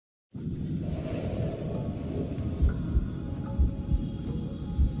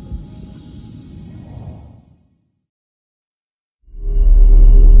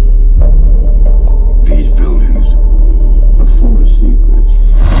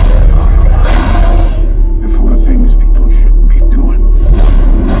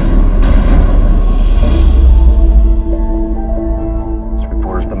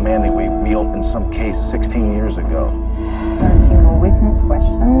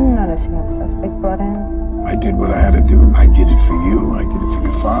police have the suspect brought in? I did what I had to do. I did it for you. I did it for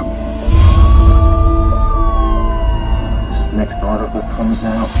your father. This next article comes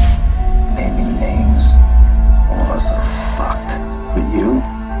out, naming names. All of us are fucked. But you,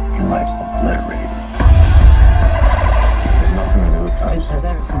 your life's obliterated. This has nothing to do with cops. This has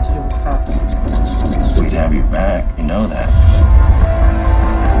everything to do with cops. We'd have you back. You know that.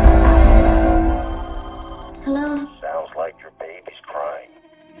 Hello? Sounds like your baby's crying.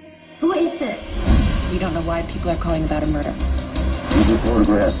 Who is this? We don't know why people are calling about a murder. These are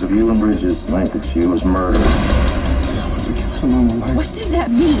photographs of you and Bridges the night that she was murdered. I want to give us a normal life. What does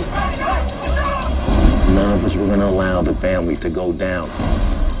that mean? None of us were going to allow the family to go down.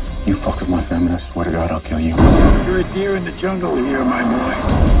 You fuck with my family, I swear to God, I'll kill you. You're a deer in the jungle here, my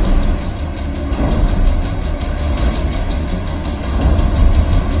boy.